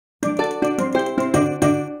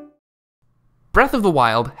Breath of the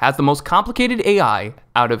Wild has the most complicated AI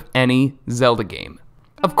out of any Zelda game.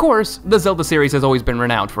 Of course, the Zelda series has always been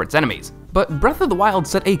renowned for its enemies, but Breath of the Wild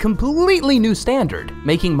set a completely new standard,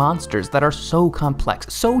 making monsters that are so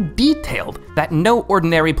complex, so detailed, that no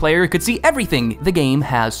ordinary player could see everything the game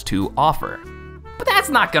has to offer. But that's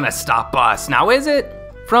not gonna stop us, now is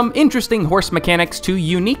it? From interesting horse mechanics to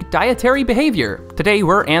unique dietary behavior, today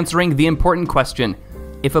we're answering the important question: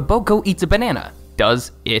 if a boko eats a banana,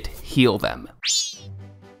 does it heal them?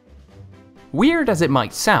 Weird as it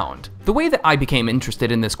might sound, the way that I became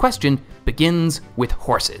interested in this question begins with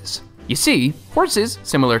horses. You see, horses,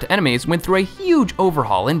 similar to enemies, went through a huge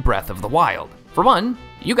overhaul in Breath of the Wild. For one,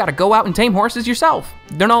 you gotta go out and tame horses yourself.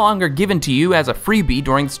 They're no longer given to you as a freebie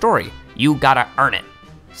during the story. You gotta earn it.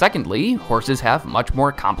 Secondly, horses have much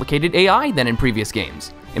more complicated AI than in previous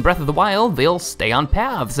games. In Breath of the Wild, they'll stay on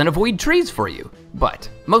paths and avoid trees for you. But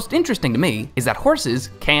most interesting to me is that horses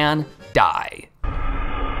can die.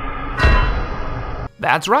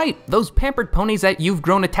 That's right, those pampered ponies that you've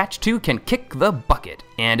grown attached to can kick the bucket.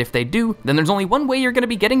 And if they do, then there's only one way you're gonna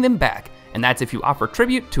be getting them back, and that's if you offer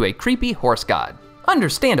tribute to a creepy horse god.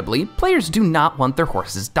 Understandably, players do not want their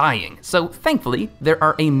horses dying, so thankfully, there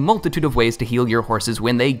are a multitude of ways to heal your horses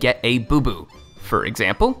when they get a boo-boo. For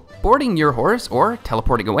example, boarding your horse or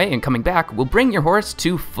teleporting away and coming back will bring your horse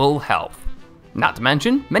to full health. Not to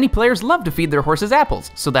mention, many players love to feed their horses apples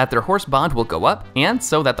so that their horse bond will go up and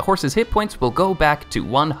so that the horse's hit points will go back to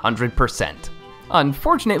 100%.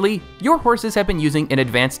 Unfortunately, your horses have been using an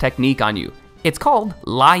advanced technique on you. It's called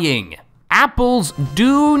lying. Apples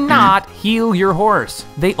do not heal your horse.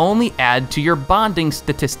 They only add to your bonding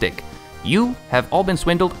statistic. You have all been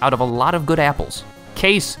swindled out of a lot of good apples.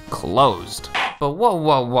 Case closed. But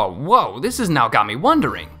whoa, this has now got me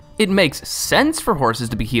wondering. It makes sense for horses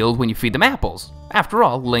to be healed when you feed them apples. After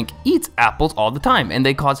all, Link eats apples all the time and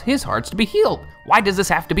they cause his hearts to be healed. Why does this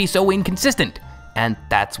have to be so inconsistent? And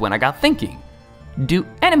that's when I got thinking. Do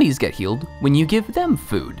enemies get healed when you give them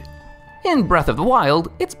food? In Breath of the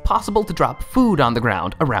Wild, it's possible to drop food on the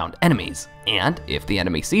ground around enemies. And if the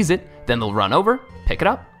enemy sees it, then they'll run over, pick it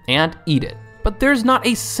up, and eat it. But there's not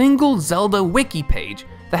a single Zelda wiki page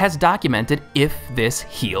that has documented if this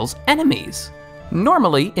heals enemies.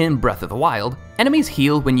 Normally, in Breath of the Wild, enemies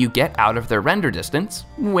heal when you get out of their render distance,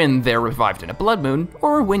 when they're revived in a blood moon,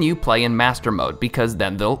 or when you play in master mode because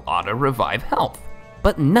then they'll auto-revive health.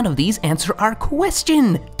 But none of these answer our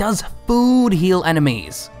question. Does food heal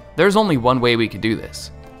enemies? There's only one way we could do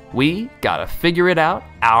this. We gotta figure it out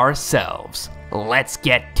ourselves. Let's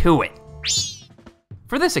get to it.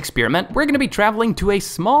 For this experiment, we're gonna be traveling to a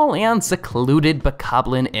small and secluded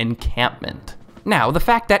bokoblin encampment. Now, the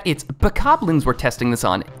fact that it's bokoblins we're testing this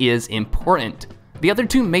on is important. The other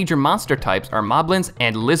two major monster types are moblins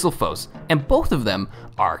and lizalfos, and both of them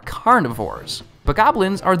are carnivores.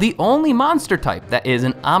 Bokoblins are the only monster type that is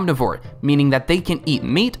an omnivore, meaning that they can eat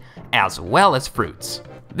meat as well as fruits.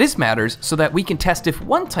 This matters so that we can test if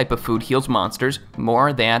one type of food heals monsters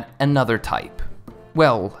more than another type.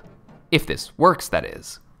 Well, if this works, that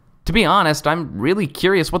is. To be honest, I'm really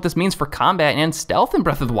curious what this means for combat and stealth in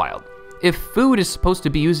Breath of the Wild. If food is supposed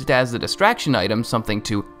to be used as a distraction item, something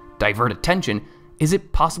to divert attention, is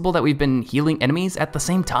it possible that we've been healing enemies at the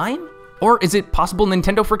same time? Or is it possible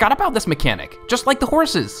Nintendo forgot about this mechanic, just like the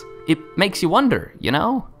horses? It makes you wonder, you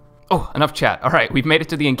know? Oh, enough chat. All right, we've made it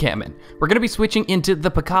to the encampment. We're gonna be switching into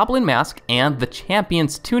the bokoblin mask and the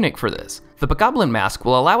champion's tunic for this. The bokoblin mask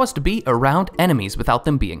will allow us to be around enemies without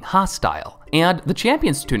them being hostile. And the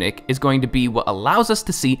champion's tunic is going to be what allows us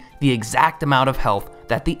to see the exact amount of health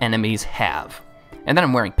that the enemies have. And then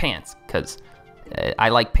I'm wearing pants, because I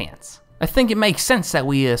like pants. I think it makes sense that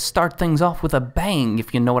we start things off with a bang,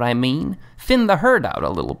 if you know what I mean. Thin the herd out a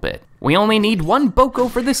little bit. We only need one boko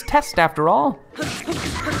for this test after all.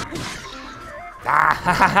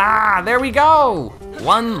 There we go!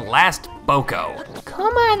 One last boko.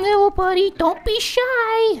 Come on, little buddy, don't be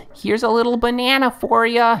shy. Here's a little banana for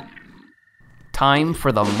ya. Time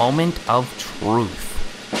for the moment of truth.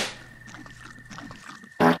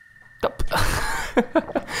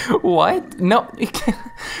 What? No,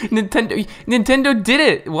 Nintendo did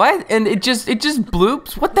it. What? And it just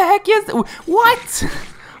bloops? What the heck is, what?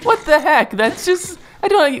 What the heck? That's just, I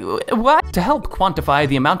don't, what? To help quantify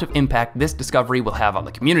the amount of impact this discovery will have on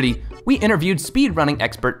the community, we interviewed speedrunning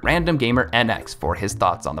expert Random Gamer NX for his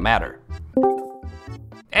thoughts on the matter.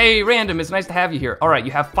 Hey, Random, it's nice to have you here. All right,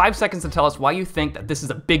 you have 5 seconds to tell us why you think that this is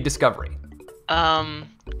a big discovery.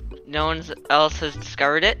 No one else has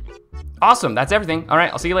discovered it. Awesome, that's everything. All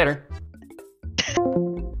right, I'll see you later.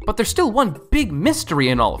 But there's still one big mystery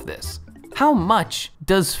in all of this. How much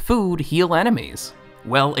does food heal enemies?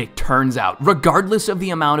 Well, it turns out, regardless of the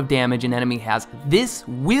amount of damage an enemy has, this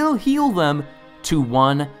will heal them to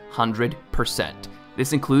 100%.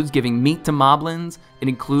 This includes giving meat to moblins, it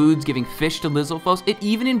includes giving fish to Lizalfos, it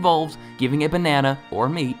even involves giving a banana or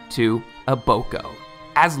meat to a boko.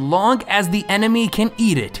 As long as the enemy can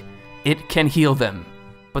eat it, it can heal them.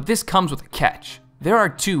 But this comes with a catch. There are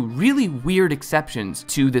two really weird exceptions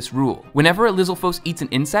to this rule. Whenever a Lizalfos eats an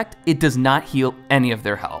insect, it does not heal any of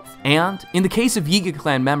their health. And in the case of Yiga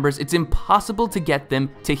clan members, it's impossible to get them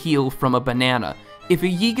to heal from a banana. If a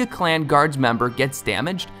Yiga clan guards member gets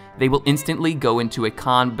damaged, they will instantly go into a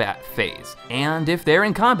combat phase. And if they're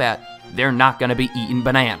in combat, they're not gonna be eating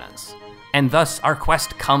bananas. And thus our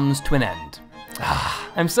quest comes to an end.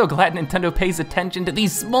 I'm so glad Nintendo pays attention to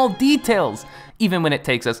these small details, even when it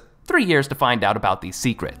takes us 3 years to find out about these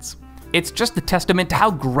secrets. It's just a testament to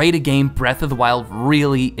how great a game Breath of the Wild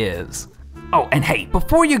really is. Oh, and hey,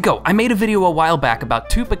 before you go, I made a video a while back about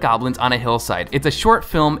 2 bokoblins on a hillside. It's a short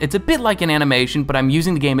film, it's a bit like an animation, but I'm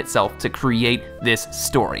using the game itself to create this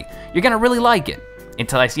story. You're gonna really like it.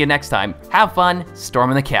 Until I see you next time, have fun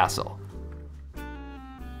storming the castle.